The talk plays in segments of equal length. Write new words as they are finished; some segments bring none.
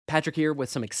Patrick here with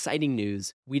some exciting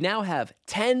news. We now have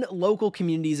 10 local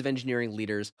communities of engineering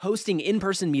leaders hosting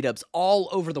in-person meetups all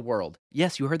over the world.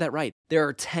 Yes, you heard that right. There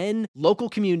are 10 local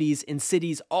communities in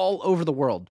cities all over the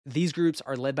world. These groups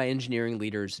are led by engineering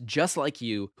leaders just like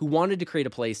you who wanted to create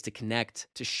a place to connect,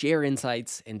 to share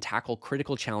insights, and tackle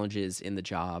critical challenges in the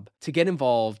job. To get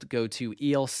involved, go to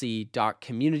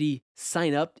elc.community.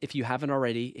 Sign up if you haven't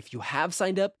already. If you have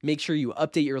signed up, make sure you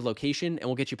update your location and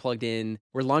we'll get you plugged in.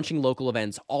 We're launching local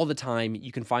events all the time.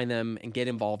 You can find them and get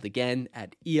involved again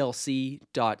at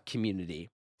elc.community.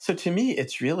 So to me,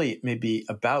 it's really maybe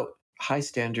about high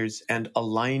standards and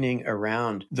aligning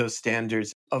around those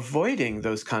standards. Avoiding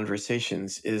those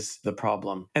conversations is the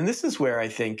problem. And this is where I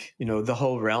think, the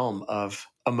whole realm of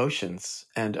emotions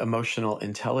and emotional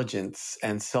intelligence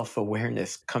and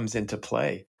self-awareness comes into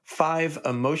play. 5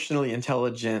 emotionally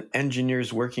intelligent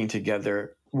engineers working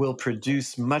together will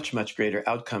produce much, much greater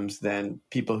outcomes than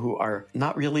people who are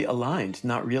not really aligned,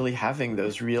 not really having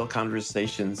those real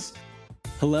conversations.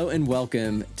 Hello and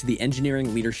welcome to the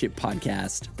Engineering Leadership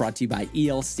Podcast, brought to you by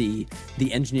ELC,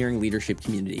 the Engineering Leadership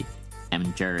Community.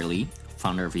 I'm Jerry Lee,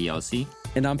 founder of ELC.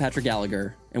 And I'm Patrick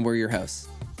Gallagher, and we're your hosts.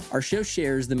 Our show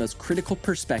shares the most critical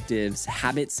perspectives,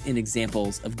 habits, and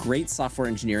examples of great software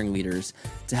engineering leaders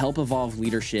to help evolve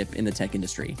leadership in the tech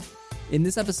industry. In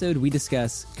this episode, we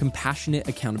discuss compassionate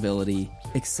accountability,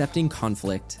 accepting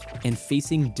conflict, and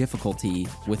facing difficulty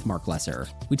with Marc Lesser.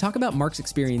 We talk about Marc's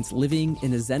experience living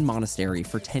in a Zen monastery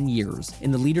for 10 years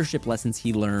and the leadership lessons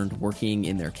he learned working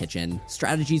in their kitchen,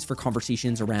 strategies for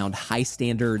conversations around high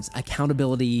standards,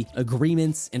 accountability,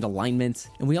 agreements, and alignment.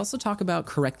 And we also talk about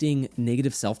correcting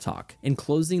negative self-talk and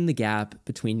closing the gap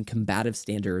between combative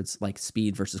standards like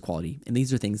speed versus quality. And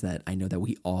these are things that I know that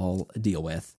we all deal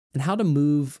with. And how to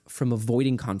move from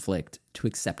avoiding conflict to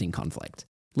accepting conflict.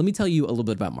 Let me tell you a little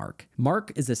bit about Marc.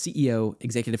 Marc is a CEO,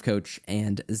 executive coach,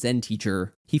 and Zen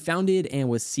teacher. He founded and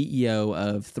was CEO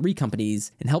of 3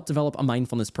 companies and helped develop a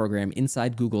mindfulness program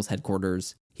inside Google's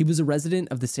headquarters. He was a resident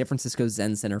of the San Francisco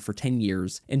Zen Center for 10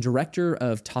 years and director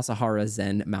of Tassajara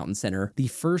Zen Mountain Center, the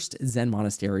first Zen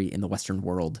monastery in the Western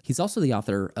world. He's also the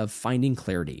author of Finding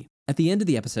Clarity. At the end of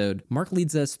the episode, Marc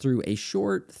leads us through a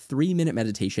short 3-minute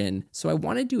meditation, so I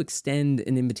wanted to extend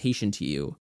an invitation to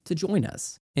you to join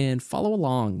us and follow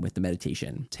along with the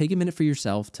meditation. Take a minute for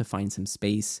yourself to find some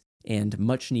space and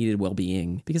much needed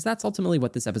well-being, because that's ultimately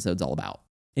what this episode's all about.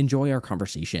 Enjoy our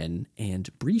conversation and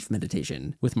brief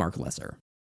meditation with Marc Lesser.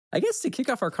 I guess to kick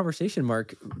off our conversation,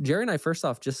 Marc, Jerry and I first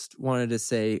off just wanted to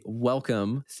say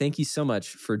welcome. Thank you so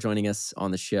much for joining us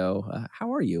on the show.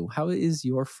 How are you? How is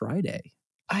your Friday?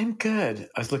 I'm good.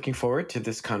 I was looking forward to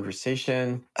this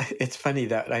conversation. It's funny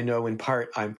that I know in part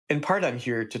I'm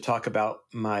here to talk about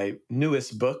my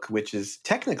newest book, which is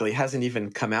technically hasn't even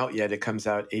come out yet. It comes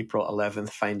out April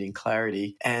 11th, Finding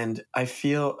Clarity. And I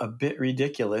feel a bit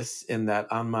ridiculous in that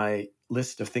on my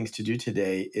list of things to do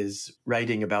today is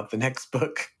writing about the next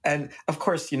book. And of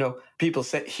course, people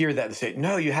hear that and say,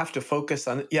 no, you have to focus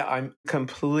on it. Yeah, I'm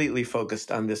completely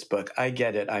focused on this book. I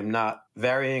get it. I'm not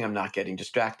varying. I'm not getting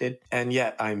distracted. And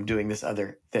yet I'm doing this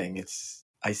other thing.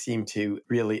 I seem to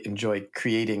really enjoy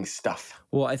creating stuff.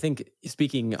 Well, I think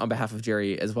speaking on behalf of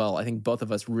Jerry as well, I think both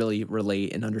of us really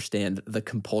relate and understand the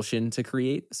compulsion to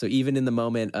create. So even in the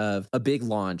moment of a big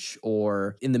launch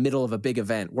or in the middle of a big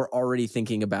event, we're already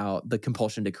thinking about the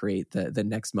compulsion to create the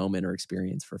next moment or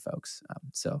experience for folks.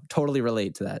 So totally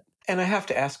relate to that. And I have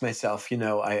to ask myself,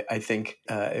 I think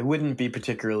it wouldn't be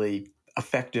particularly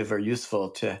effective or useful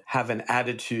to have an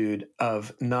attitude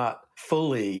of not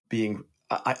fully being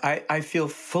I feel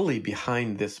fully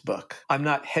behind this book. I'm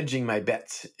not hedging my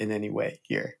bets in any way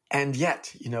here. And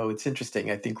yet, it's interesting.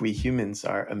 I think we humans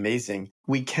are amazing.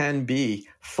 We can be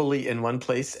fully in one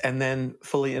place and then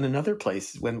fully in another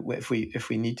place if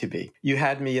we need to be. You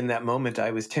had me in that moment.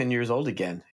 I was 10 years old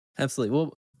again. Absolutely.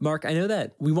 Well, Marc, I know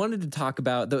that we wanted to talk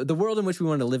about the world in which we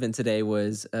wanted to live in today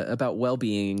was about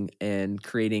well-being and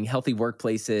creating healthy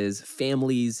workplaces,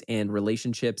 families, and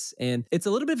relationships. And it's a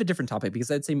little bit of a different topic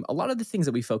because I'd say a lot of the things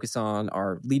that we focus on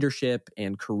are leadership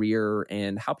and career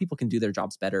and how people can do their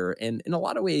jobs better. And in a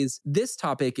lot of ways, this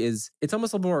topic it's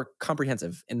almost a little more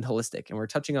comprehensive and holistic. And we're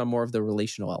touching on more of the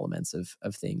relational elements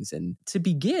of things. And to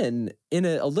begin in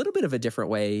a little bit of a different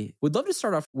way, we'd love to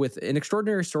start off with an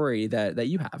extraordinary story that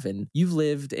you have. And you've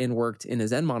lived and worked in a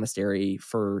Zen monastery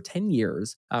for 10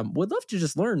 years. Would love to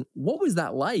just learn, what was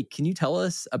that like? Can you tell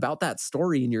us about that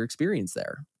story and your experience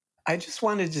there? I just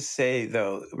wanted to say,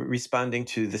 though, responding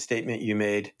to the statement you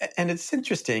made, and it's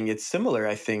interesting, it's similar,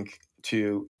 I think,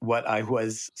 to what I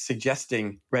was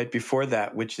suggesting right before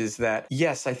that, which is that,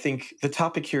 yes, I think the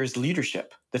topic here is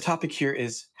leadership. The topic here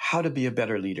is how to be a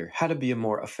better leader, how to be a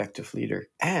more effective leader.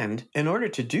 And in order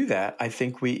to do that, I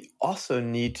think we also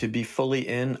need to be fully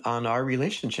in on our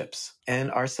relationships and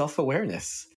our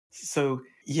self-awareness. So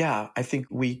yeah, I think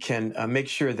we can make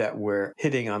sure that we're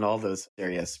hitting on all those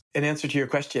areas. In answer to your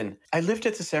question, I lived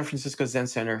at the San Francisco Zen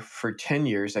Center for 10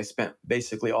 years. I spent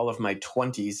basically all of my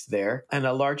 20s there. And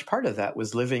a large part of that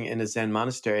was living in a Zen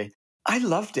monastery. I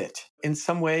loved it. In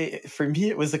some way, for me,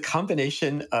 it was a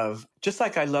combination of, just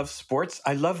like I love sports,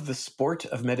 I love the sport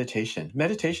of meditation.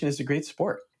 Meditation is a great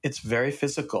sport. It's very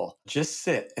physical. Just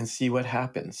sit and see what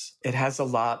happens. It has a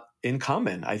lot in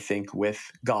common, I think, with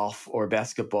golf or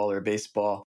basketball or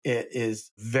baseball. It is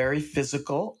very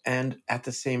physical and at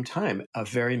the same time,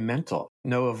 very mental.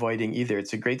 No avoiding either.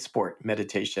 It's a great sport,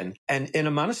 meditation. And in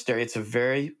a monastery, it's a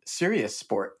very serious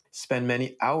sport. Spend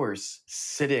many hours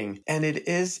sitting, and it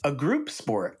is a group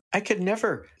sport. I could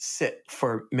never sit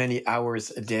for many hours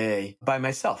a day by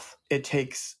myself. It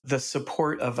takes the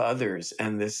support of others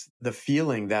and the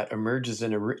feeling that emerges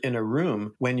in a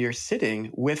room when you're sitting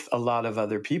with a lot of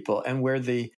other people, and where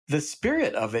the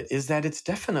spirit of it is that it's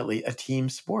definitely a team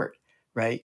sport,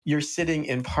 right? You're sitting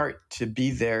in part to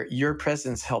be there. Your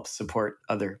presence helps support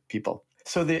other people.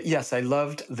 So yes, I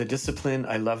loved the discipline.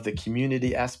 I loved the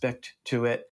community aspect to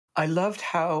it. I loved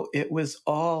how it was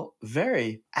all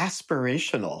very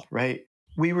aspirational, right?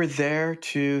 We were there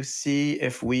to see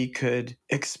if we could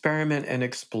experiment and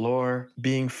explore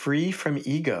being free from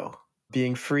ego,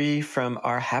 being free from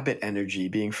our habit energy,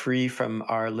 being free from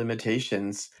our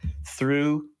limitations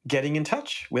through getting in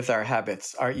touch with our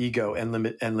habits, our ego and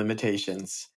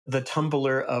limitations, the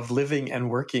tumbler of living and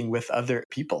working with other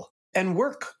people. And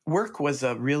work was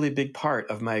a really big part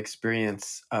of my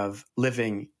experience of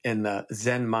living in the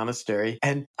Zen monastery.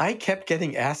 And I kept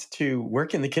getting asked to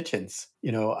work in the kitchens.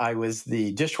 You know, I was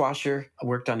the dishwasher, I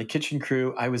worked on a kitchen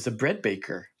crew. I was a bread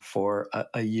baker for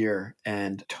a year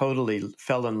and totally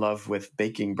fell in love with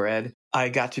baking bread. I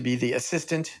got to be the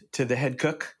assistant to the head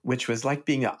cook, which was like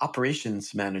being an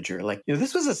operations manager. Like, you know,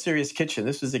 this was a serious kitchen.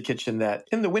 This was a kitchen that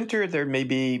in the winter, there may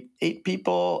be 8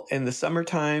 people. In the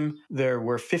summertime, there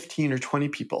were 15 or 20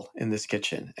 people in this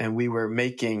kitchen. And we were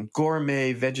making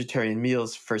gourmet vegetarian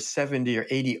meals for 70 or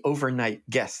 80 overnight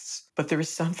guests. But there was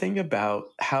something about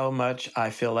how much I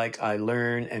feel like I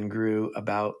learned and grew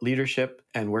about leadership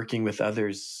and working with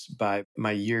others by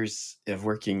my years of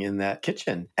working in that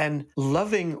kitchen and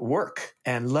loving work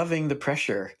and loving the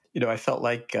pressure. You know, I felt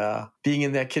like being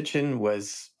in that kitchen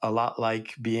was a lot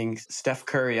like being Steph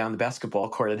Curry on the basketball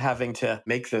court and having to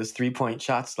make those 3-point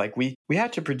shots. Like we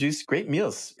had to produce great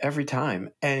meals every time.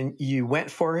 And you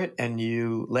went for it and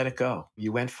you let it go.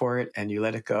 You went for it and you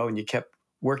let it go and you kept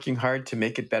working hard to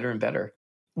make it better and better.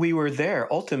 We were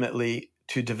there ultimately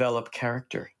to develop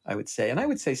character, I would say. And I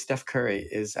would say Steph Curry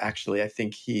is actually, I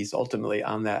think he's ultimately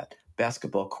on that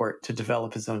basketball court to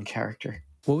develop his own character.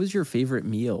 What was your favorite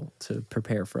meal to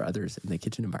prepare for others in the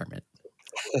kitchen environment?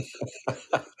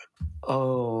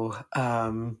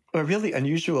 A really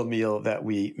unusual meal that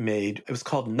we made. It was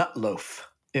called nut loaf.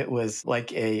 It was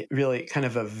like a really kind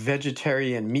of a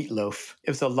vegetarian meatloaf.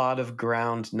 It was a lot of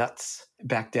ground nuts.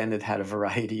 Back then, it had a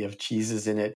variety of cheeses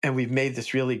in it. And we've made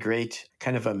this really great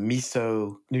kind of a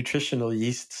miso nutritional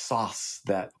yeast sauce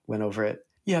that went over it.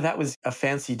 Yeah, that was a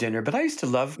fancy dinner. But I used to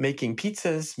love making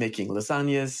pizzas, making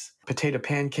lasagnas, potato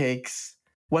pancakes.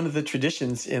 One of the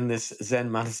traditions in this Zen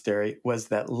monastery was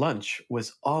that lunch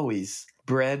was always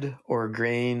bread or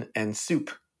grain and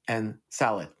soup and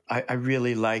salad. I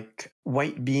really like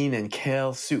white bean and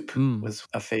kale soup was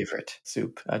a favorite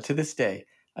soup. To this day,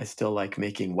 I still like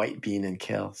making white bean and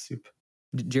kale soup.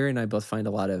 Jerry and I both find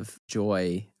a lot of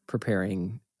joy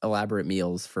preparing elaborate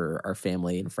meals for our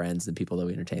family and friends and people that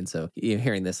we entertain. So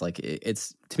hearing this, like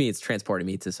it's to me, it's transporting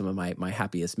me to some of my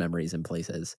happiest memories and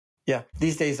places. Yeah.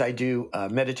 These days I do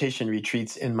meditation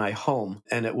retreats in my home,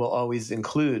 and it will always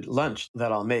include lunch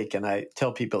that I'll make. And I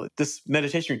tell people this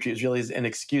meditation retreat is really an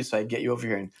excuse. So I get you over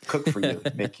here and cook for you,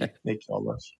 make you all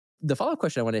lunch. The follow-up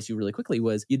question I want to ask you really quickly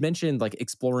was, you'd mentioned like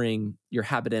exploring your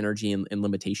habit energy and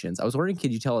limitations. I was wondering,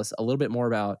 could you tell us a little bit more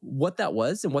about what that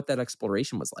was and what that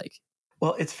exploration was like?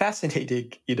 Well, it's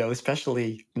fascinating,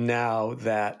 especially now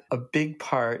that a big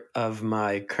part of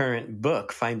my current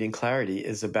book, Finding Clarity,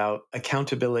 is about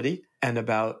accountability and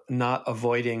about not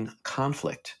avoiding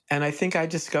conflict. And I think I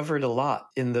discovered a lot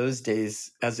in those days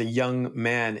as a young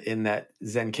man in that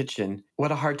Zen kitchen,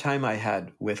 what a hard time I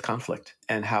had with conflict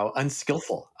and how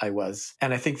unskillful I was.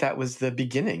 And I think that was the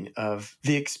beginning of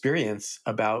the experience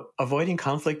about avoiding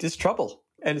conflict is trouble.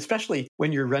 And especially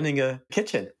when you're running a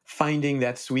kitchen, finding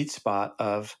that sweet spot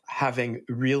of having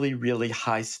really, really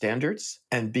high standards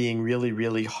and being really,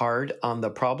 really hard on the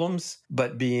problems,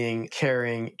 but being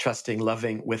caring, trusting,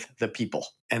 loving with the people.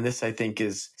 And this, I think,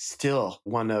 is still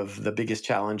one of the biggest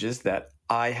challenges that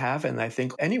I have, and I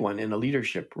think anyone in a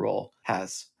leadership role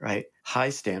has, right? High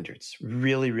standards,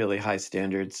 really, really high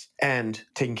standards, and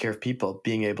taking care of people,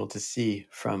 being able to see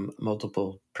from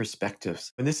multiple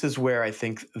perspectives. And this is where I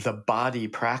think the body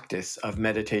practice of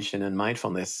meditation and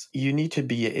mindfulness, you need to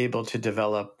be able to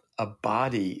develop a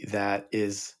body that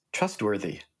is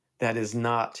trustworthy, that is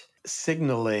not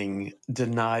signaling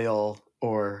denial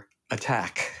or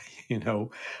attack.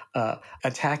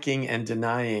 Attacking and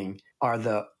denying are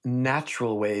the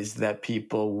natural ways that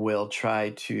people will try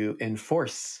to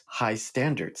enforce high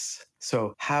standards.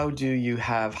 So how do you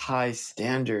have high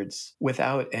standards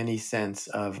without any sense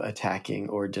of attacking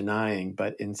or denying,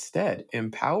 but instead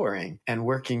empowering and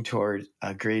working toward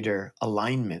a greater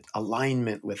alignment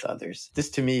with others?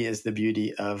 This to me is the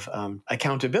beauty of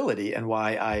accountability, and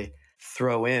why I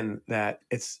throw in that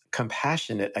it's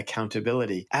compassionate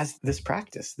accountability as this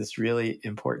practice, this really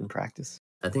important practice.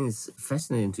 I think it's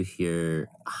fascinating to hear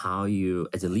how you,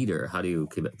 as a leader, how do you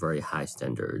keep a very high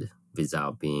standard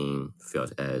without being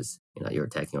felt as you're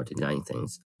attacking or denying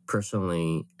things.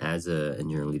 Personally, as an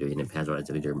engineering leader in the past, or as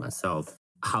a leader myself,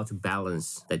 how to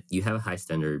balance that you have a high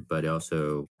standard, but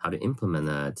also how to implement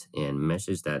that and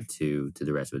message that to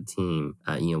the rest of the team,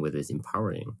 whether it's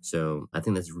empowering. So I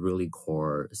think that's really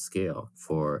core skill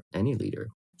for any leader.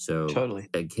 So totally.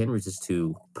 I can't resist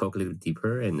to poke a little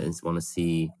deeper and just want to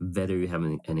see whether you have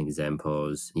any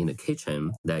examples in the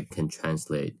kitchen that can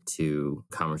translate to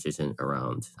conversation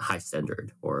around high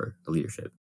standard or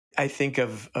leadership. I think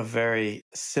of a very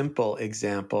simple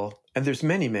example, and there's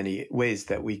many, many ways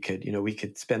that we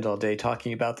could spend all day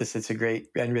talking about this. It's a great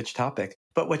and rich topic.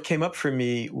 But what came up for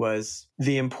me was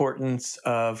the importance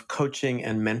of coaching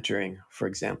and mentoring, for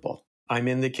example. I'm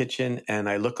in the kitchen and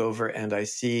I look over and I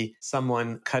see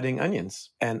someone cutting onions.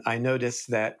 And I notice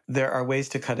that there are ways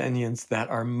to cut onions that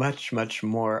are much, much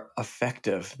more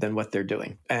effective than what they're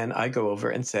doing. And I go over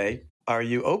and say, are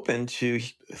you open to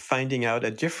finding out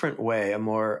a different way, a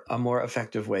more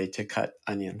effective way to cut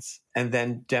onions? And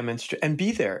then demonstrate and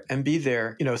be there.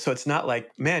 So it's not like,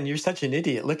 man, you're such an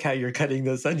idiot. Look how you're cutting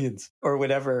those onions, or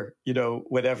whatever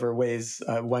ways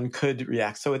one could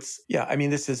react. So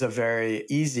this is a very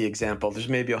easy example. There's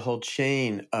maybe a whole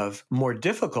chain of more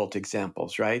difficult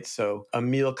examples, right? So a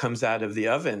meal comes out of the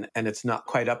oven and it's not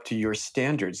quite up to your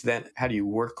standards. Then how do you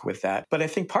work with that? But I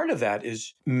think part of that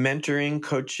is mentoring,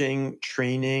 coaching,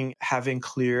 training, having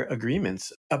clear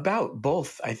agreements about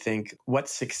both, I think, what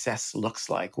success looks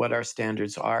like, what our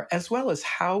standards are, as well as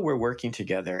how we're working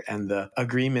together and the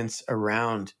agreements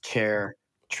around care,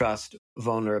 trust,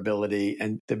 vulnerability,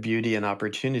 and the beauty and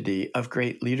opportunity of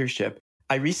great leadership.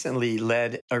 I recently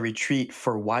led a retreat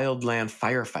for wildland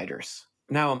firefighters.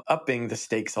 Now I'm upping the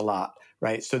stakes a lot,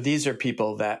 right? So these are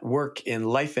people that work in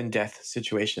life and death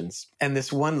situations. And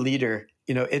this one leader,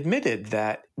 admitted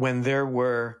that when there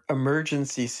were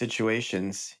emergency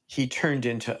situations, he turned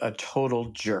into a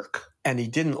total jerk and he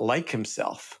didn't like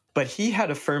himself. But he had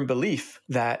a firm belief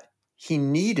that he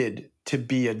needed to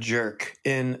be a jerk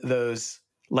in those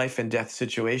life and death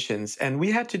situations. And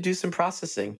we had to do some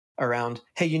processing around,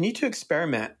 hey, you need to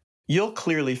experiment. You'll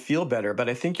clearly feel better, but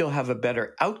I think you'll have a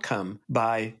better outcome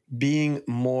by being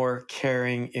more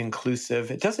caring,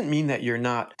 inclusive. It doesn't mean that you're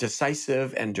not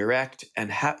decisive and direct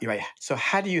and right. So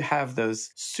how do you have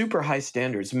those super high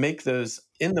standards, make those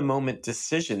in the moment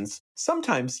decisions?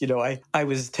 Sometimes, I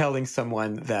was telling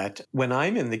someone that when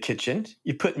I'm in the kitchen,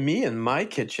 you put me in my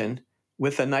kitchen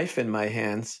with a knife in my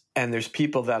hands, and there's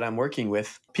people that I'm working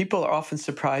with. People are often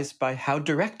surprised by how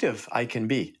directive I can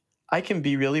be. I can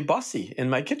be really bossy in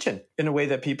my kitchen in a way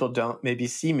that people don't maybe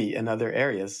see me in other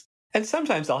areas. And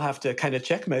sometimes I'll have to kind of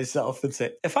check myself and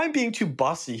say, if I'm being too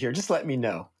bossy here, just let me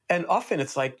know. And often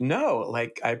it's like, no, I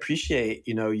appreciate,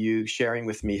 you sharing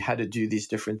with me how to do these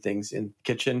different things in the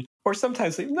kitchen. Or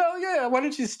sometimes why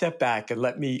don't you step back and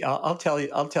let me, I'll tell you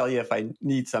if I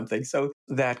need something. So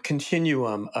that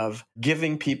continuum of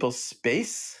giving people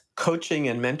space, coaching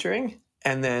and mentoring,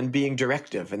 and then being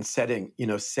directive and setting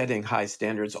high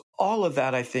standards. All of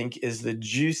that, I think, is the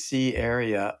juicy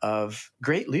area of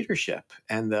great leadership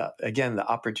and the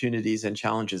opportunities and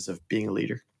challenges of being a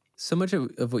leader. So much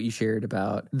of what you shared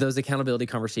about those accountability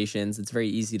conversations, it's very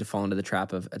easy to fall into the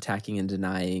trap of attacking and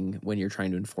denying when you're trying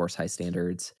to enforce high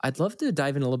standards. I'd love to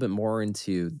dive in a little bit more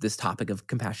into this topic of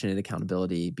compassionate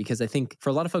accountability, because I think for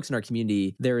a lot of folks in our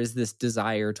community, there is this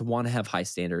desire to want to have high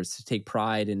standards, to take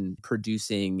pride in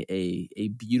producing a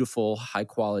beautiful, high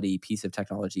quality piece of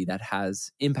technology that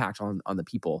has impact on the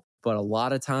people. But a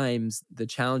lot of times the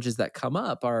challenges that come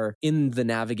up are in the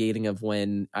navigating of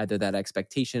when either that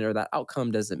expectation or that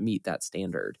outcome doesn't meet that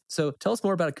standard. So tell us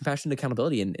more about compassionate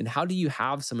accountability and how do you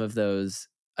have some of those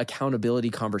accountability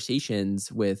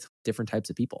conversations with different types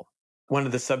of people? One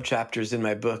of the subchapters in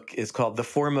my book is called The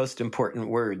Four Most Important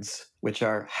Words, which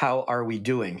are, how are we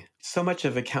doing? So much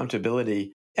of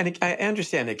accountability, and I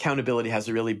understand accountability has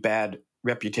a really bad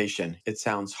reputation. It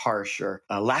sounds harsh, or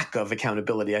a lack of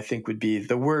accountability, I think, would be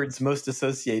the words most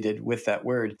associated with that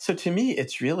word. So to me,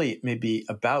 it's really maybe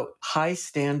about high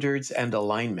standards and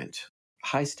alignment.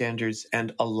 High standards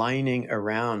and aligning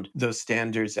around those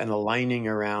standards and aligning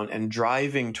around and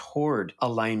driving toward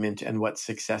alignment and what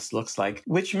success looks like,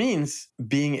 which means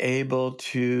being able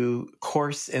to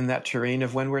course in that terrain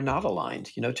of when we're not aligned,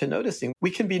 to noticing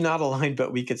we can be not aligned,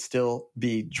 but we could still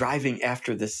be driving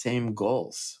after the same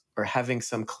goals or having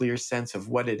some clear sense of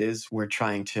what it is we're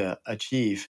trying to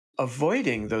achieve.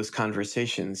 Avoiding those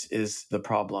conversations is the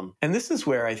problem. And this is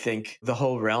where I think the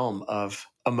whole realm of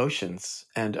emotions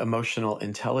and emotional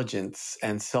intelligence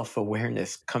and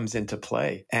self-awareness comes into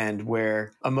play, and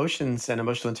where emotions and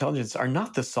emotional intelligence are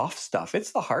not the soft stuff.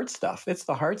 It's the hard stuff. It's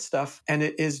the hard stuff. And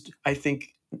it is, I think,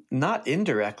 not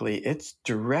indirectly, it's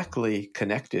directly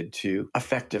connected to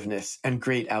effectiveness and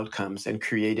great outcomes and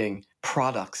creating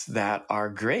products that are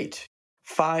great.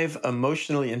 5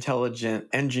 emotionally intelligent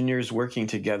engineers working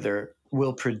together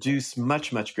will produce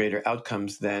much, much greater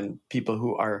outcomes than people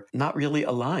who are not really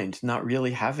aligned, not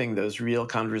really having those real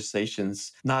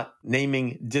conversations, not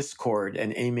naming discord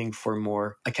and aiming for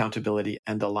more accountability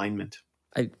and alignment.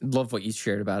 I love what you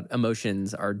shared about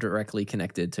emotions are directly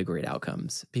connected to great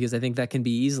outcomes, because I think that can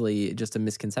be easily just a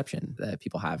misconception that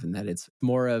people have, and that it's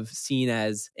more of seen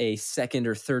as a second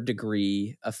or third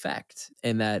degree effect,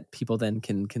 and that people then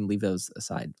can leave those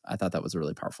aside. I thought that was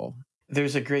really powerful.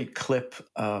 There's a great clip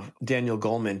of Daniel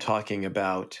Goleman talking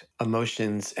about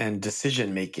emotions and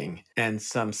decision making, and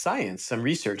some science, some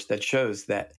research that shows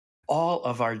that all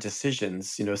of our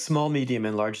decisions, small, medium,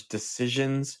 and large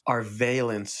decisions, are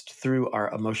valenced through our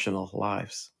emotional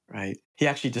lives, right? He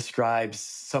actually describes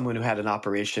someone who had an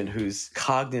operation whose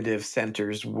cognitive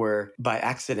centers were by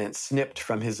accident snipped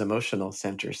from his emotional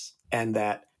centers, and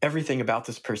that everything about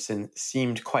this person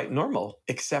seemed quite normal,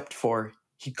 except for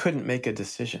he couldn't make a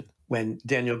decision. When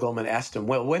Daniel Goleman asked him,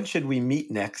 well, when should we meet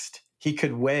next? He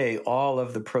could weigh all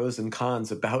of the pros and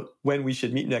cons about when we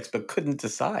should meet next, but couldn't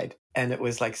decide. And it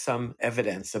was like some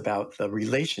evidence about the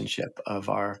relationship of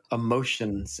our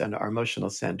emotions and our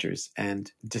emotional centers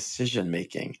and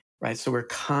decision-making, right? So we're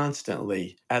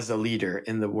constantly, as a leader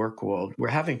in the work world, we're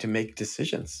having to make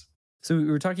decisions. So we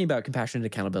were talking about compassionate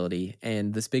accountability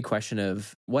and this big question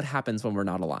of what happens when we're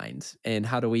not aligned, and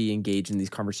how do we engage in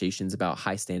these conversations about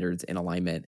high standards and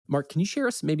alignment. Marc, can you share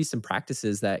us maybe some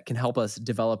practices that can help us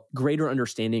develop greater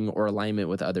understanding or alignment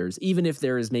with others, even if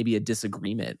there is maybe a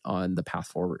disagreement on the path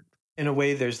forward? In a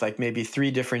way, there's like maybe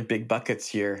 3 different big buckets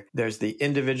here. There's the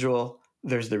individual,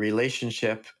 there's the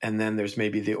relationship, and then there's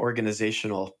maybe the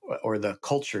organizational or the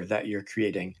culture that you're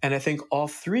creating. And I think all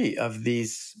 3 of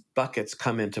these buckets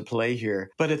come into play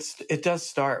here, but it does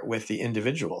start with the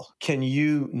individual. Can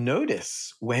you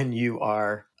notice when you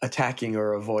are attacking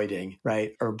or avoiding,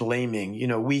 right? Or blaming?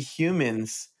 We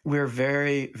humans, we're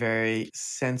very, very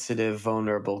sensitive,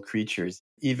 vulnerable creatures.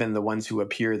 Even the ones who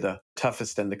appear the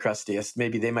toughest and the crustiest,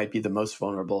 maybe they might be the most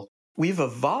vulnerable. We've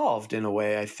evolved in a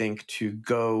way, I think, to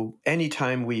go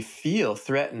anytime we feel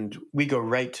threatened, we go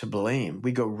right to blame.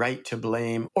 We go right to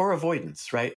blame or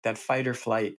avoidance, right? That fight or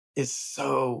flight is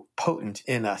so potent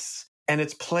in us. And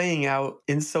it's playing out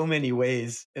in so many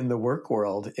ways in the work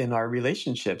world, in our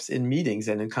relationships, in meetings,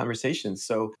 and in conversations.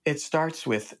 So it starts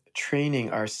with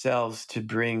training ourselves to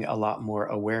bring a lot more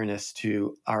awareness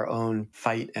to our own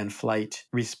fight and flight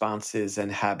responses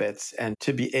and habits, and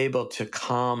to be able to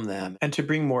calm them and to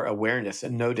bring more awareness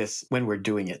and notice when we're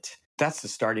doing it. That's the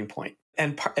starting point.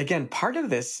 And again, part of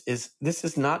this is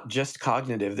not just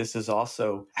cognitive. This is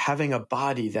also having a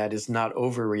body that is not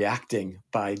overreacting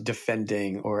by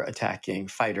defending or attacking,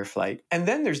 fight or flight. And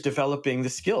then there's developing the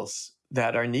skills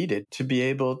that are needed to be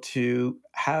able to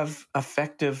have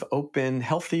effective, open,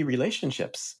 healthy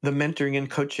relationships. The mentoring and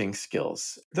coaching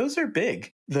skills, those are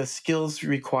big. The skills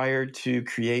required to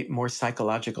create more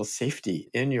psychological safety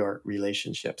in your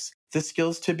relationships. the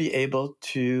skills to be able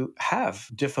to have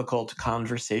difficult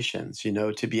conversations,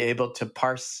 to be able to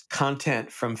parse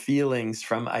content from feelings,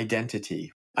 from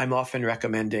identity. I'm often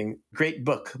recommending a great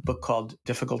book called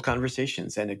Difficult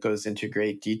Conversations, and it goes into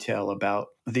great detail about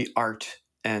the art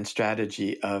and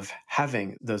strategy of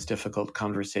having those difficult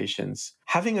conversations,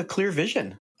 having a clear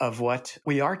vision of what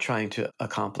we are trying to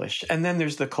accomplish. And then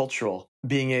there's the cultural,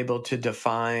 being able to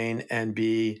define and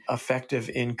be effective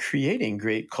in creating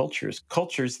great cultures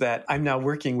that I'm now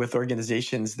working with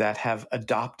organizations that have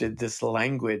adopted this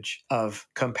language of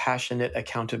compassionate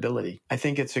accountability. I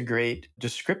think it's a great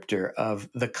descriptor of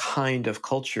the kind of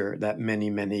culture that many,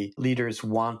 many leaders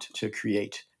want to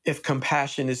create. If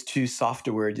compassion is too soft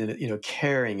a word,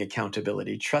 caring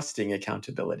accountability, trusting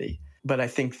accountability. But I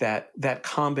think that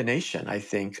combination,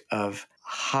 of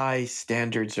high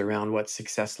standards around what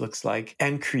success looks like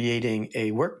and creating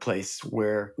a workplace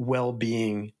where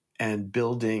well-being and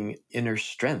building inner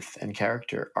strength and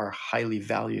character are highly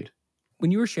valued. When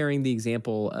you were sharing the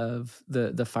example of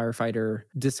the firefighter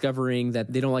discovering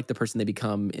that they don't like the person they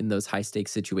become in those high stakes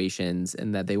situations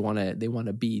and that they want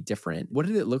to be different, what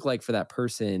did it look like for that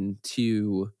person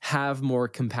to have more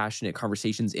compassionate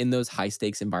conversations in those high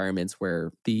stakes environments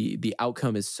where the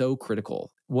outcome is so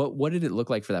critical? What did it look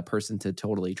like for that person to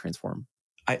totally transform?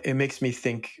 It makes me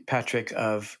think, Patrick,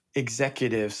 of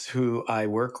executives who I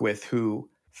work with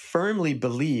who firmly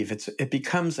believe it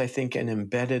becomes, I think, an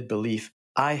embedded belief.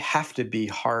 I have to be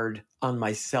hard on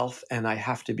myself and I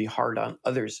have to be hard on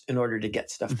others in order to get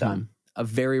stuff done. A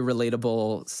very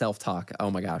relatable self-talk.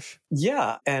 Oh my gosh.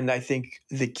 Yeah. And I think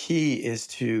the key is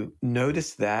to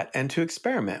notice that and to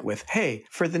experiment with, hey,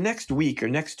 for the next week or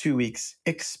next 2 weeks,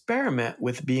 experiment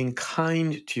with being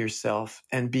kind to yourself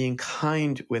and being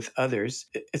kind with others.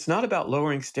 It's not about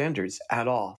lowering standards at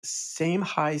all. Same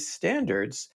high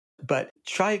standards, but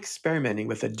try experimenting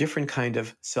with a different kind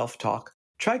of self-talk.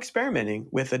 Try experimenting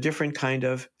with a different kind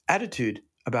of attitude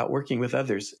about working with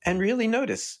others and really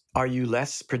notice, are you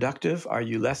less productive? Are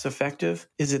you less effective?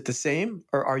 Is it the same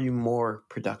or are you more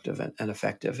productive and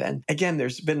effective? And again,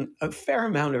 there's been a fair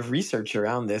amount of research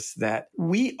around this that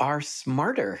we are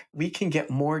smarter. We can get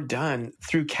more done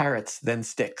through carrots than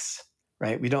sticks,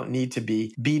 right? We don't need to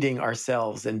be beating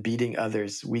ourselves and beating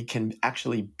others. We can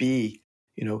actually be,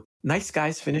 nice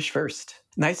guys finish first.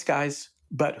 Nice guys,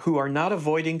 but who are not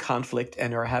avoiding conflict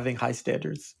and are having high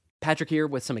standards. Patrick here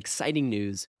with some exciting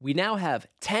news. We now have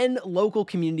 10 local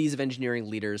communities of engineering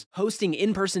leaders hosting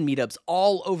in-person meetups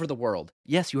all over the world.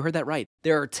 Yes, you heard that right.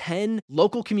 There are 10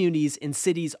 local communities in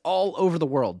cities all over the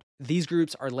world. These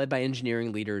groups are led by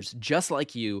engineering leaders just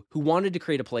like you who wanted to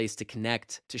create a place to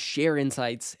connect, to share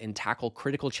insights, and tackle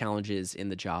critical challenges in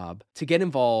the job. To get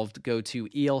involved, go to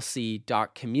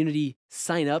elc.community.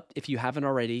 Sign up if you haven't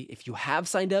already. If you have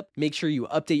signed up, make sure you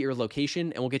update your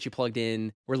location and we'll get you plugged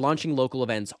in. We're launching local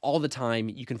events all the time.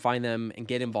 You can find them and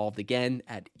get involved again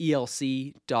at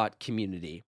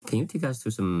elc.community. Can you take us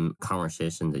through some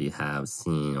conversations that you have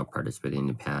seen or participated in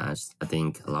the past? I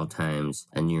think a lot of times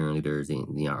engineering leaders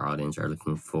in our audience are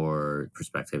looking for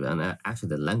perspective and actually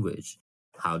the language.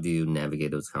 How do you navigate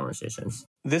those conversations?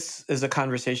 This is a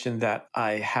conversation that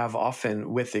I have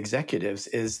often with executives,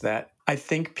 is that I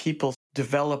think people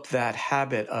develop that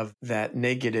habit of that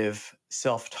negative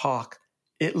self-talk.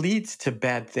 It leads to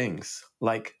bad things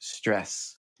like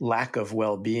stress, lack of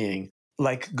well-being,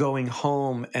 like going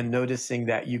home and noticing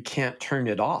that you can't turn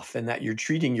it off and that you're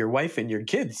treating your wife and your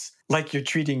kids like you're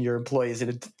treating your employees, and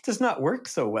it does not work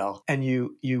so well. And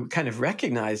you kind of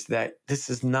recognize that this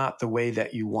is not the way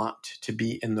that you want to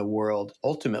be in the world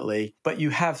ultimately, but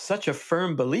you have such a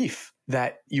firm belief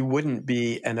that you wouldn't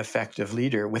be an effective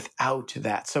leader without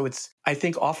that. So it's, I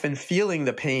think, often feeling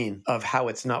the pain of how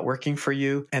it's not working for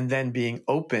you and then being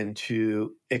open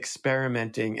to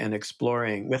experimenting and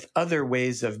exploring with other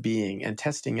ways of being and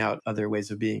testing out other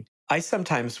ways of being. I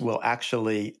sometimes will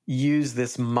actually use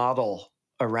this model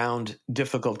around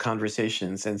difficult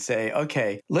conversations and say,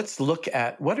 okay, let's look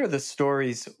at what are the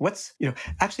stories,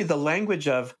 actually the language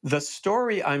of the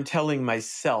story I'm telling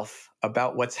myself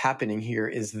about what's happening here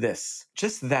is this,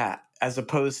 just that, as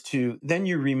opposed to then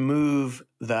you remove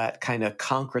that kind of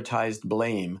concretized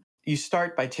blame. You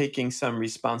start by taking some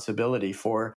responsibility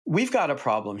for, we've got a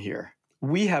problem here.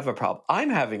 We have a problem. I'm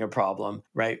having a problem,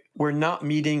 right? We're not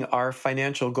meeting our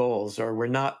financial goals, or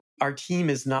our team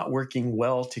is not working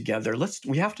well together.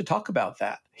 We have to talk about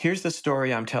that. Here's the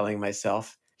story I'm telling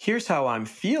myself. Here's how I'm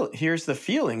here's the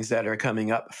feelings that are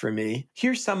coming up for me.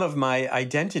 Here's some of my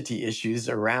identity issues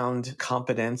around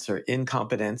competence or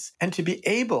incompetence. And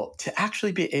to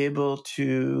actually be able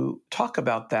to talk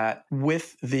about that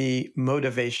with the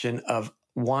motivation of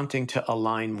wanting to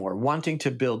align more, wanting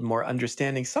to build more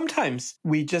understanding. Sometimes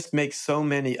we just make so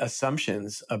many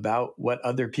assumptions about what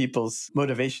other people's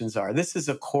motivations are. This is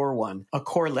a core one. A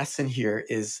core lesson here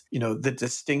is, the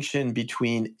distinction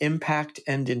between impact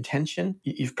and intention.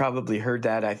 You've probably heard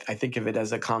that. I think of it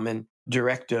as a common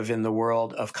directive in the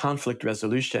world of conflict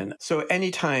resolution. So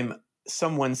anytime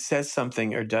someone says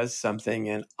something or does something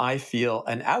and I feel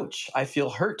an ouch, I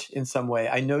feel hurt in some way,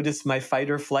 I notice my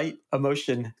fight or flight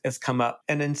emotion has come up.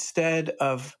 And instead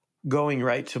of going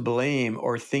right to blame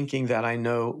or thinking that I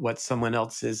know what someone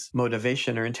else's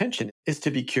motivation or intention is,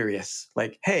 to be curious.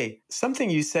 Like, hey, something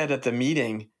you said at the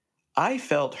meeting, I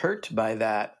felt hurt by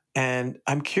that. And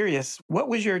I'm curious, what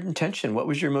was your intention? What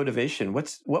was your motivation?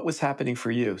 What was happening for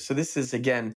you? So this is,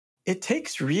 again, it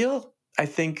takes real, I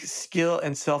think, skill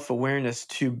and self-awareness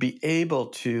to be able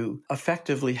to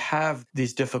effectively have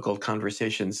these difficult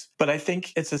conversations. But I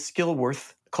think it's a skill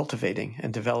worth cultivating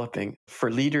and developing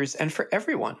for leaders and for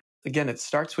everyone. Again, it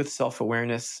starts with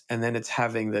self-awareness, and then it's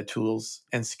having the tools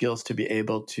and skills to be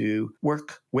able to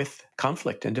work with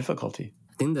conflict and difficulty.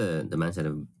 I think the mindset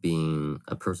of being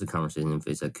a person conversation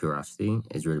with a curiosity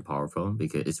is really powerful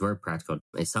because it's very practical.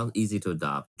 It sounds easy to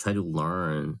adopt. Try to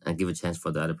learn and give a chance for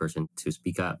the other person to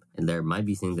speak up. And there might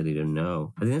be things that they don't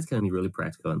know. I think that's going to be really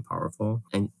practical and powerful.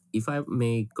 And if I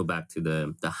may go back to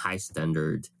the high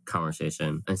standard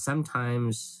conversation, and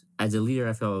sometimes as a leader,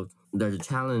 I feel there's a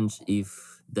challenge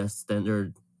if the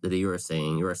standard that you are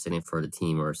setting for the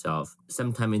team or yourself,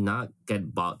 sometimes it not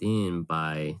get bought in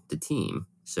by the team.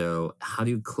 So how do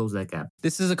you close that gap?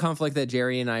 This is a conflict that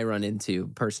Jerry and I run into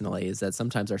personally, is that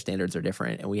sometimes our standards are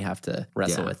different and we have to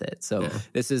wrestle with it. So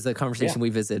this is a conversation we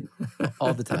visit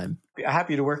all the time.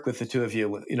 Happy to work with the two of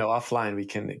you. Offline,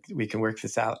 we can work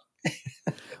this out.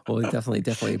 Well, we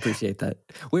definitely appreciate that.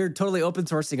 We're totally open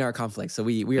sourcing our conflicts, so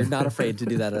we are not afraid to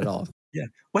do that at all. Yeah.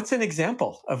 What's an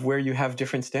example of where you have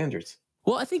different standards?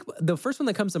 Well, I think the first one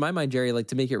that comes to my mind, Jerry, like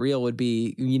to make it real would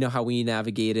be, how we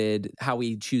navigated, how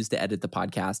we choose to edit the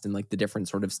podcast and like the different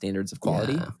sort of standards of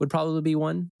quality would probably be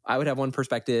one. I would have one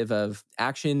perspective of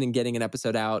action and getting an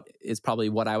episode out is probably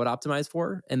what I would optimize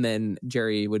for. And then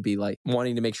Jerry would be like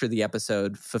wanting to make sure the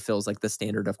episode fulfills like the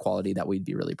standard of quality that we'd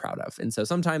be really proud of. And so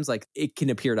sometimes like it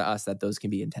can appear to us that those can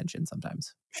be intention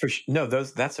sometimes. For sure. No,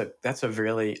 that's a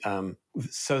really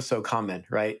so common,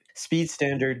 right? Speed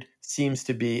standard seems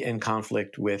to be in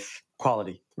conflict with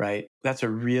quality, right? That's a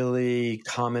really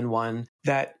common one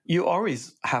that you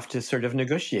always have to sort of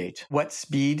negotiate. What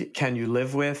speed can you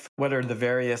live with? What are the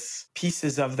various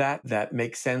pieces of that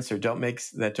make sense or don't make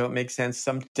sense?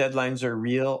 Some deadlines are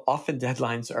real. Often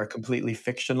deadlines are completely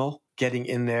fictional. Getting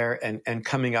in there and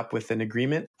coming up with an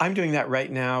agreement. I'm doing that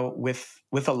right now with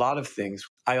a lot of things.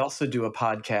 I also do a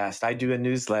podcast. I do a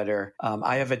newsletter.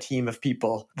 I have a team of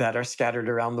people that are scattered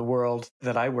around the world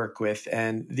that I work with.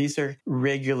 And these are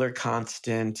regular,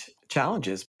 constant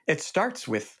challenges. It starts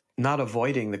with not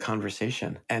avoiding the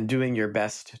conversation and doing your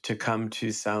best to come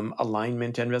to some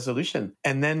alignment and resolution.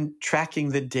 And then tracking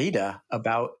the data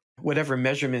about whatever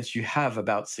measurements you have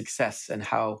about success and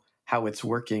how it's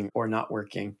working or not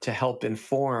working to help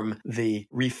inform the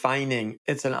refining.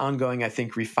 It's an ongoing, I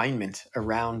think, refinement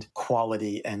around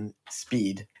quality and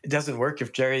speed. It doesn't work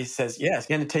if Jerry says, yeah, it's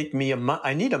going to take me a month.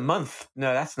 I need a month.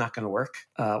 No, that's not going to work.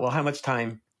 Well, how much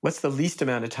time? What's the least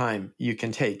amount of time you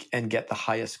can take and get the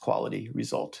highest quality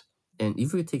result? And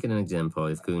if we take an example,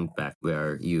 if going back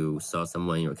where you saw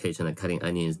someone in your kitchen like cutting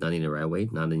onions not in the right way,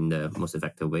 not in the most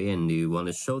effective way, and you want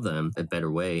to show them a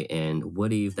better way, and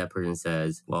what if that person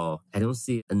says, well, I don't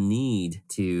see a need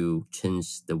to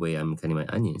change the way I'm cutting my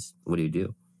onions? What do you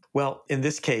do? Well, in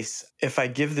this case, if I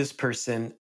give this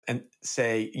person and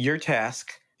say, your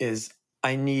task is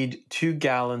I need 2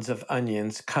 gallons of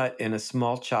onions cut in a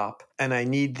small chop, and I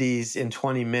need these in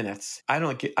 20 minutes. I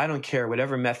don't care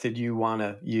whatever method you want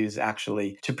to use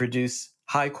actually to produce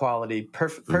high quality,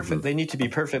 perfect. They need to be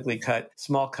perfectly cut,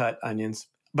 small cut onions.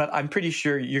 But I'm pretty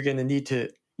sure you're going to need to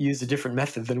use a different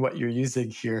method than what you're using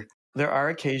here. There are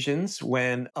occasions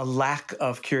when a lack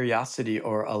of curiosity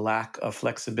or a lack of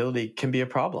flexibility can be a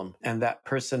problem. And that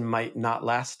person might not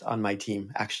last on my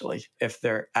team, actually. If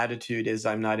their attitude is,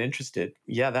 I'm not interested,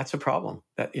 yeah, that's a problem.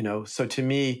 So to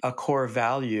me, a core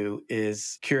value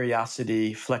is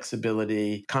curiosity,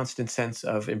 flexibility, constant sense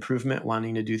of improvement,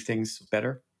 wanting to do things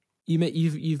better.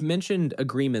 You've mentioned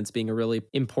agreements being a really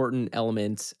important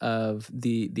element of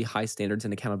the high standards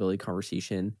and accountability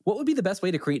conversation. What would be the best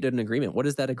way to create an agreement? What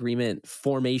does that agreement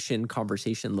formation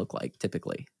conversation look like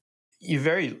typically?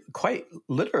 You quite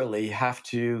literally have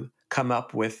to come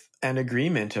up with an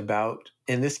agreement about,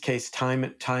 in this case, time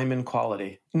and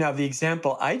quality. Now, the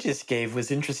example I just gave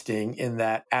was interesting in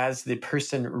that as the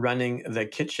person running the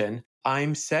kitchen,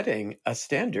 I'm setting a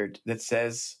standard that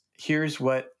says, here's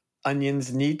what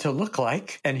onions need to look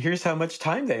like, and here's how much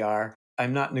time they are.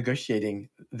 I'm not negotiating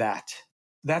that.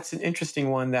 That's an interesting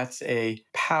one. That's a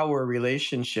power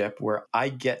relationship where I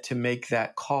get to make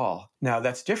that call. Now,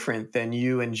 that's different than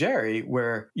you and Jerry,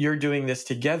 where you're doing this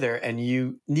together and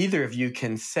neither of you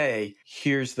can say,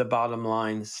 here's the bottom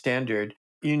line standard.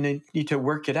 You need to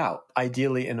work it out,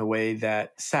 ideally in a way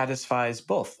that satisfies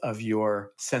both of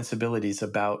your sensibilities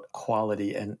about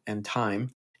quality and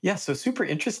time. Yeah, so super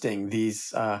interesting,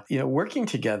 these, working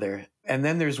together. And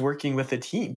then there's working with a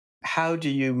team. How do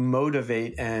you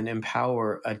motivate and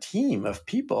empower a team of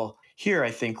people? Here, I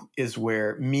think, is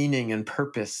where meaning and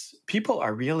purpose, people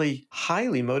are really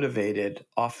highly motivated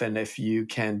often if you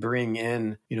can bring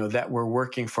in, that we're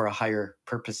working for a higher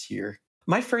purpose here.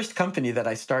 My first company that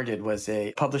I started was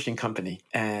a publishing company,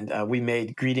 and we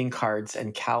made greeting cards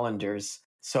and calendars.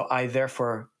 So I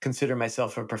therefore consider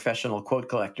myself a professional quote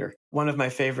collector. One of my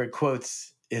favorite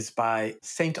quotes is by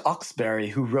Saint Oxbury,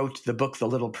 who wrote the book The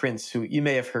Little Prince, who you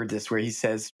may have heard this, where he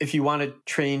says, if you want to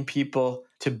train people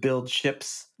to build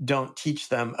ships, don't teach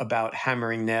them about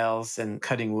hammering nails and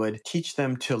cutting wood. Teach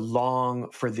them to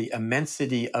long for the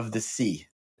immensity of the sea.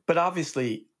 But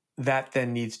obviously, that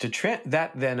then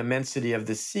immensity of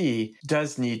the sea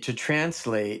does need to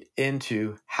translate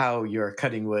into how you're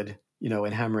cutting wood,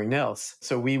 and hammering nails.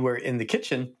 So we were in the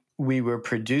kitchen, we were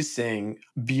producing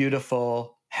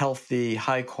beautiful, healthy,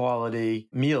 high quality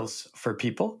meals for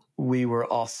people. We were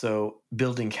also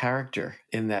building character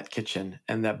in that kitchen,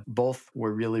 and that both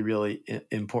were really, really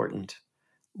important.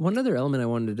 One other element I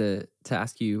wanted to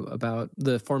ask you about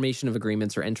the formation of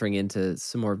agreements or entering into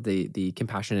some more of the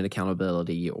compassion and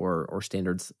accountability or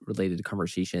standards related to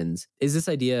conversations is this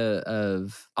idea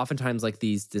of oftentimes like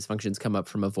these dysfunctions come up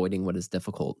from avoiding what is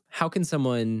difficult. How can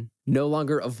someone no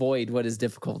longer avoid what is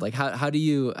difficult? Like how do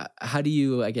you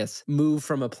I guess move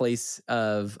from a place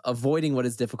of avoiding what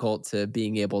is difficult to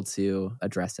being able to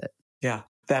address it? Yeah.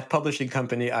 That publishing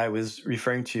company I was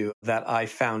referring to that I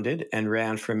founded and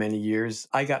ran for many years,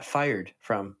 I got fired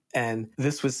from. And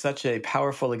this was such a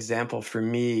powerful example for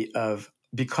me of,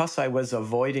 because I was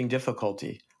avoiding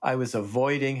difficulty, I was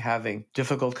avoiding having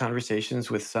difficult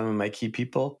conversations with some of my key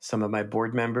people, some of my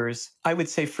board members. I would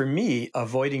say for me,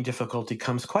 avoiding difficulty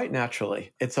comes quite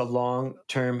naturally. It's a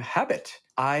long-term habit.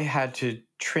 I had to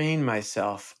train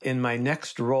myself in my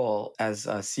next role as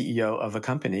a CEO of a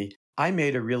company. I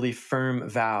made a really firm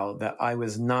vow that I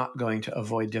was not going to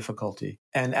avoid difficulty.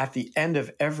 And at the end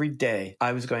of every day,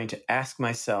 I was going to ask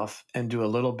myself and do a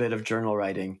little bit of journal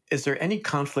writing. Is there any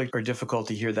conflict or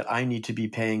difficulty here that I need to be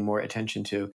paying more attention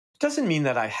to? Doesn't mean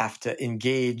that I have to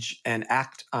engage and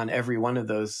act on every one of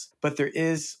those, but there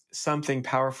is something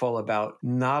powerful about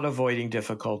not avoiding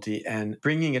difficulty and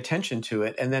bringing attention to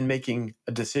it and then making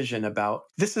a decision about,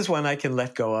 this is one I can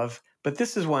let go of, but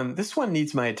this one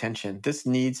needs my attention. This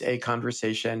needs a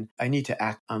conversation. I need to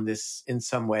act on this in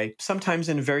some way, sometimes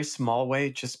in a very small way,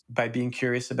 just by being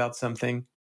curious about something.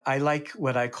 I like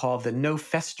what I call the no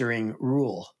festering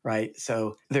rule, right?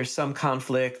 So there's some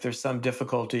conflict, there's some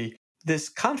difficulty. This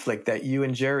conflict that you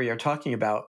and Jerry are talking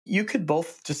about, you could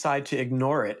both decide to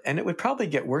ignore it, and it would probably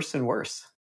get worse and worse.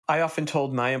 I often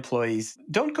told my employees,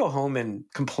 don't go home and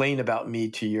complain about me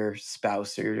to your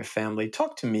spouse or your family.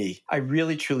 Talk to me. I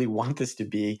really, truly want this to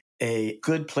be a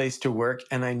good place to work.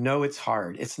 And I know it's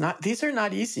hard. These are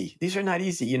not easy.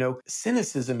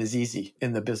 Cynicism is easy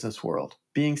in the business world.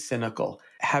 Being cynical,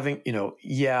 having,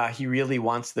 he really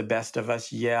wants the best of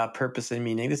us. Yeah, purpose and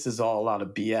meaning. This is all a lot of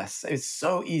BS. It's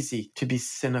so easy to be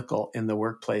cynical in the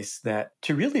workplace that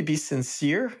to really be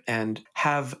sincere and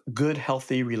have good,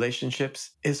 healthy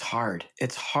relationships is hard.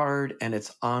 It's hard and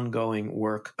it's ongoing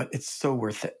work, but it's so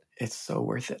worth it. It's so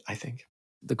worth it, I think.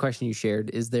 The question you shared,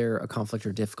 is there a conflict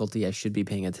or difficulty I should be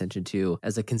paying attention to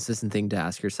as a consistent thing to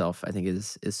ask yourself, I think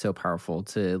is so powerful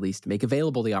to at least make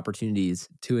available the opportunities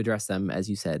to address them,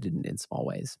 as you said, in small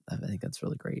ways. I think that's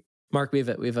really great. Marc, we have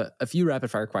a few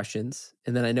rapid fire questions,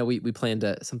 and then I know we planned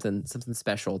something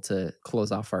special to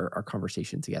close off our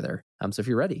conversation together. So if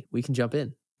you're ready, we can jump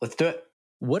in. Let's do it.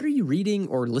 What are you reading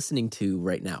or listening to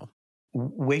right now?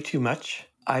 Way too much.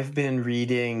 I've been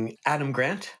reading Adam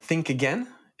Grant, Think Again,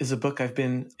 is a book I've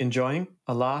been enjoying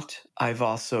a lot. I've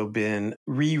also been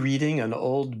rereading an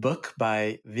old book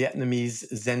by Vietnamese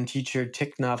Zen teacher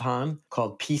Thich Nhat Hanh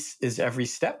called Peace is Every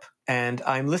Step. And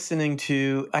I'm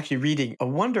actually reading a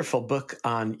wonderful book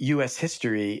on U.S.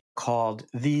 history called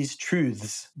These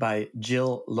Truths by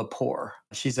Jill Lepore.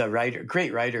 She's a writer,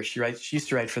 great writer. She used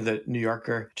to write for the New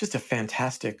Yorker. Just a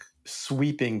fantastic,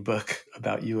 sweeping book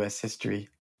about U.S. history.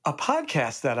 A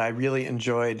podcast that I really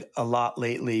enjoyed a lot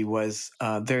lately was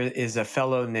there is a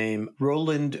fellow named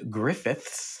Roland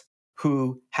Griffiths,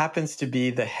 who happens to be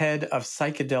the head of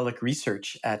psychedelic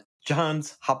research at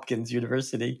Johns Hopkins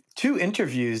University. 2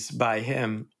 interviews by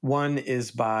him. One is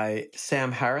by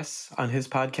Sam Harris on his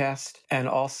podcast, and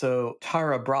also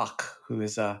Tara Brach, who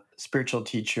is a spiritual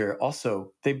teacher.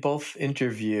 Also, they both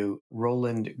interview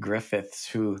Roland Griffiths,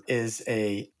 who is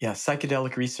a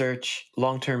psychedelic research,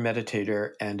 long-term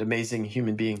meditator, and amazing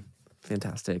human being.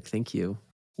 Fantastic. Thank you.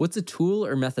 What's a tool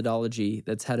or methodology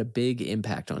that's had a big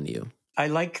impact on you? I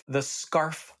like the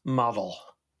SCARF model.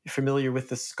 You're familiar with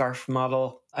the SCARF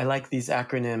model? I like these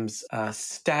acronyms: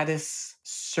 status,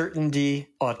 certainty,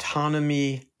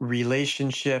 autonomy,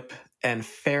 relationship, and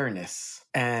fairness.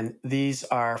 And these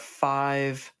are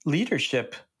 5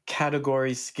 leadership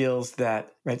category skills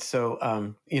that, right?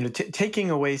 So,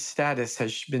 taking away status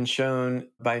has been shown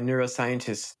by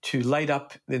neuroscientists to light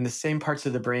up in the same parts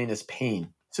of the brain as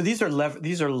pain. So these are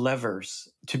levers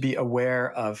to be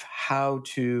aware of how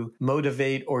to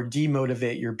motivate or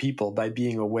demotivate your people by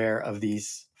being aware of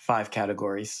these 5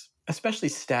 categories, especially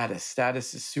status.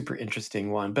 Status is a super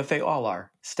interesting one, but they all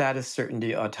are: status,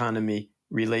 certainty, autonomy,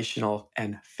 relational,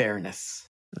 and fairness.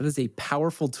 That is a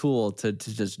powerful tool to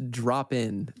just drop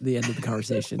in the end of the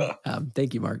conversation.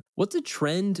 Thank you, Mark. What's a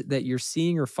trend that you're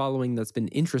seeing or following that's been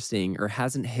interesting or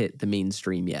hasn't hit the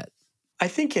mainstream yet? I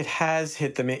think it has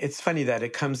hit it's funny that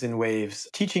it comes in waves.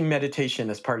 Teaching meditation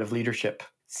as part of leadership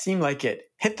seemed like it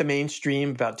hit the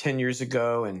mainstream about 10 years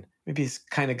ago, and maybe it's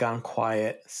kind of gone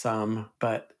quiet some.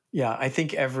 But yeah, I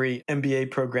think every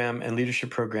MBA program and leadership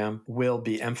program will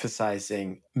be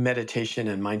emphasizing meditation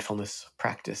and mindfulness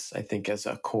practice, I think, as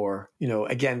a core.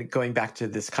 Again, going back to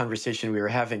this conversation we were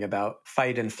having about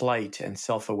fight and flight and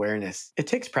self-awareness, it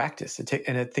takes practice.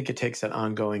 And I think it takes an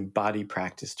ongoing body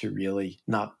practice to really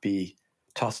not be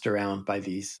tossed around by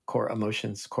these core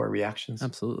emotions, core reactions.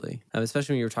 Absolutely.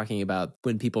 Especially when you were talking about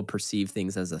when people perceive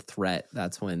things as a threat,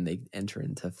 that's when they enter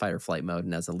into fight or flight mode.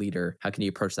 And as a leader, how can you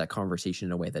approach that conversation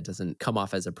in a way that doesn't come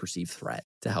off as a perceived threat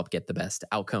to help get the best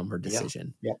outcome or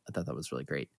decision? Yeah. I thought that was really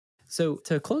great. So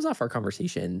to close off our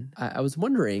conversation, I was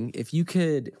wondering if you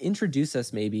could introduce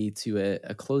us maybe to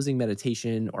a closing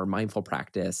meditation or mindful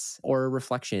practice or a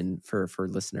reflection for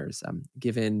listeners.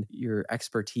 Given your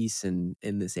expertise in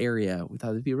this area, we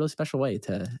thought it'd be a really special way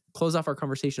to close off our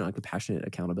conversation on compassionate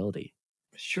accountability.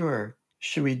 Sure.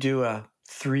 Should we do a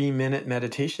 3-minute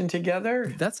meditation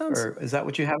together? Or is that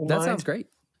what you have in mind? That sounds great.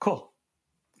 Cool.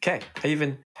 Okay, I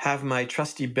even have my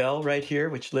trusty bell right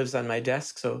here, which lives on my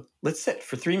desk. So let's sit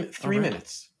for three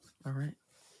minutes. All right.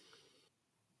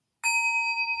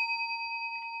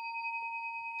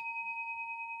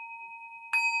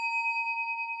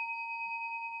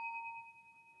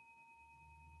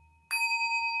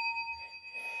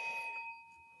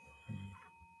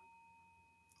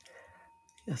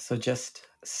 Yeah, so just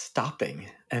stopping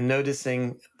and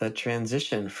noticing the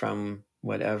transition from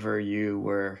whatever you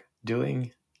were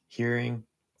doing, hearing,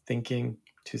 thinking,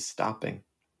 to stopping.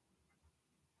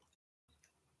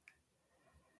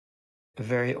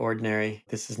 Very ordinary.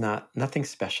 This is nothing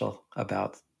special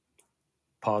about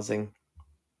pausing.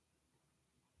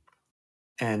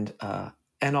 And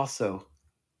also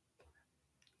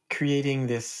creating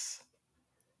this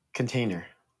container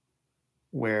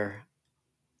where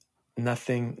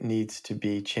nothing needs to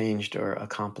be changed or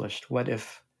accomplished. What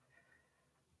if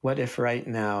right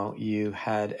now you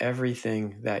had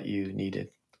everything that you needed?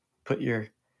 Put your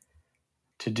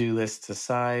to-do lists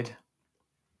aside,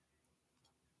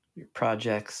 your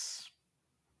projects,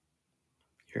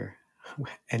 your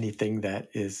anything that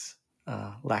is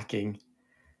lacking,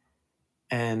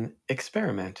 and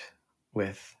experiment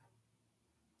with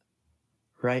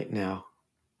right now.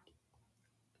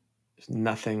 There's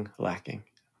nothing lacking.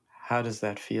 How does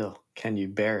that feel? Can you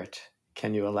bear it?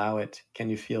 Can you allow it? Can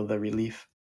you feel the relief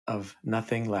of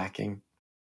nothing lacking?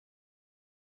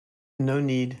 No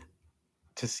need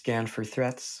to scan for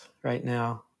threats right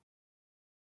now.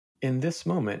 In this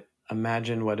moment,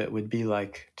 imagine what it would be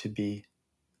like to be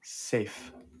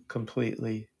safe,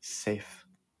 completely safe.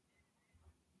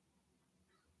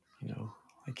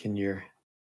 Like in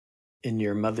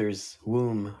your mother's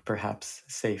womb, perhaps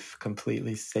safe,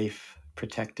 completely safe,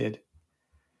 protected.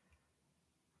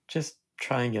 Just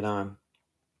trying it on.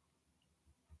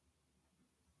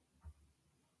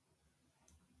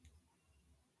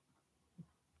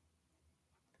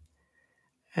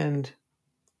 and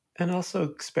also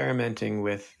experimenting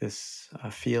with this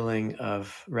feeling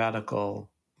of radical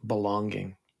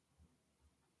belonging.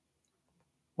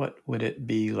 What would it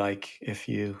be like if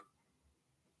you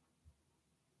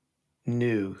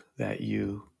knew that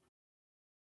you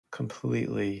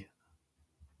completely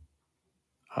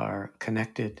are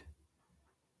connected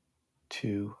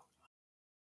to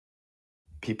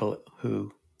people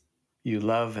who you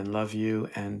love and love you,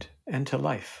 and to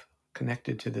life,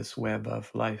 connected to this web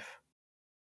of life?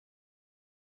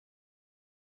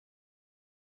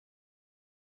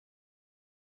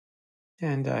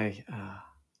 And I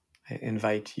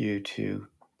invite you to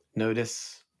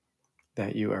notice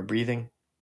that you are breathing.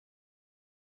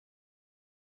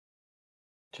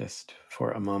 Just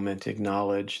for a moment,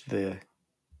 acknowledge the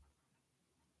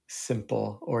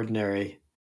simple, ordinary,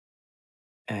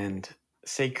 and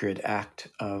sacred act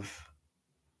of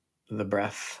the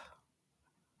breath,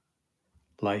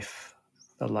 life,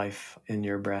 the life in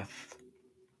your breath.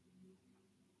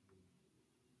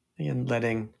 And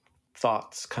letting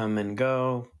thoughts come and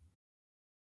go,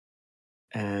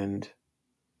 and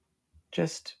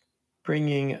just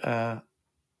bringing an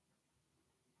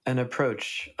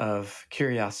approach of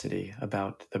curiosity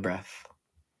about the breath,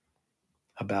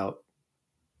 about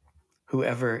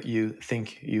whoever you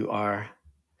think you are,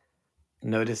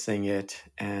 noticing it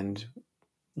and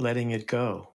letting it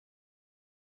go.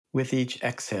 With each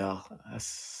exhale, a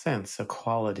sense, a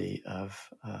quality of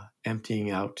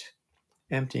emptying out,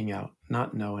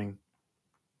 not knowing,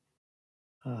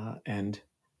 and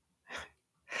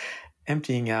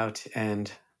emptying out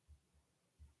and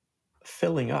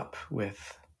filling up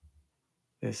with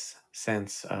this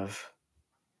sense of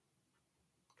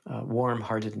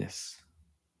warm-heartedness,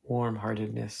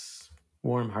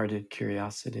 warm-hearted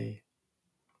curiosity,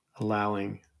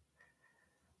 allowing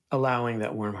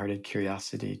that warm-hearted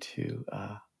curiosity to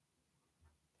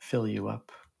fill you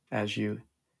up as you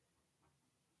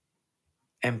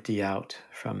empty out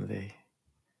from the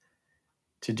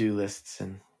to-do lists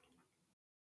and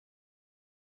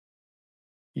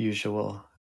usual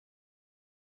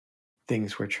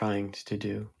things we're trying to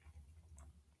do.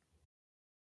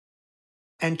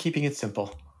 And keeping it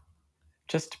simple,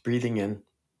 just breathing in,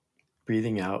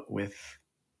 breathing out with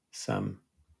some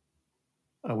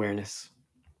awareness.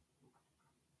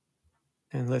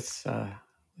 And let's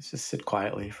just sit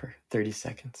quietly for 30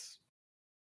 seconds.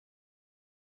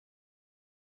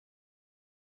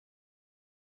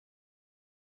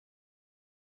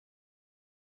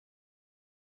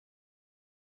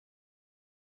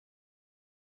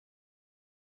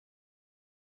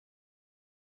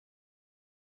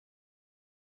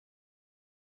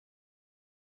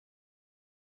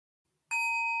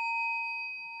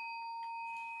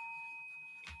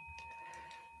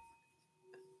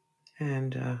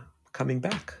 And coming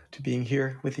back to being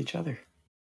here with each other.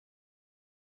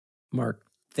 Marc,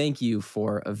 thank you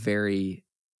for a very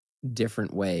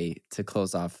different way to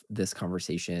close off this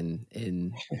conversation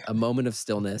in a moment of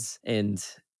stillness, and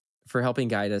for helping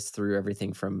guide us through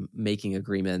everything from making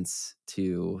agreements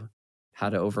to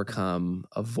how to overcome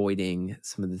avoiding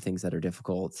some of the things that are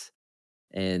difficult.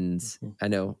 And I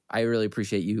know I really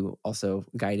appreciate you also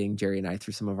guiding Jerry and I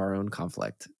through some of our own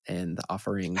conflict and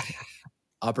offering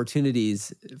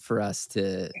opportunities for us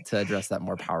to address that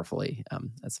more powerfully.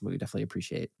 That's something we definitely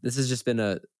appreciate. This has just been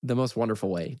the most wonderful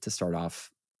way to start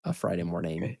off a Friday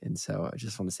morning. Okay. And so I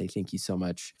just want to say thank you so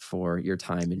much for your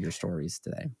time and your stories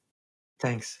today.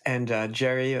 Thanks. And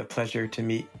Jerry, a pleasure to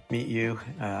meet you.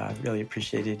 Really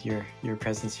appreciated your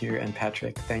presence here. And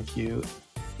Patrick, thank you.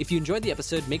 If you enjoyed the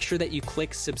episode, make sure that you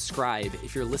click subscribe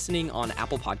if you're listening on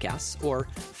Apple Podcasts, or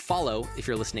follow if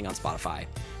you're listening on Spotify.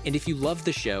 And if you love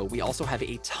the show, we also have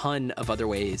a ton of other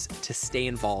ways to stay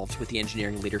involved with the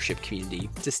engineering leadership community.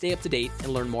 To stay up to date and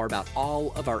learn more about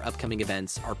all of our upcoming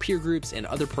events, our peer groups, and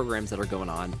other programs that are going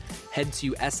on, head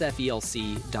to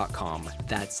sfelc.com.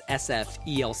 That's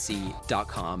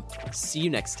sfelc.com. See you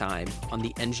next time on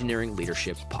the Engineering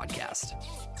Leadership Podcast.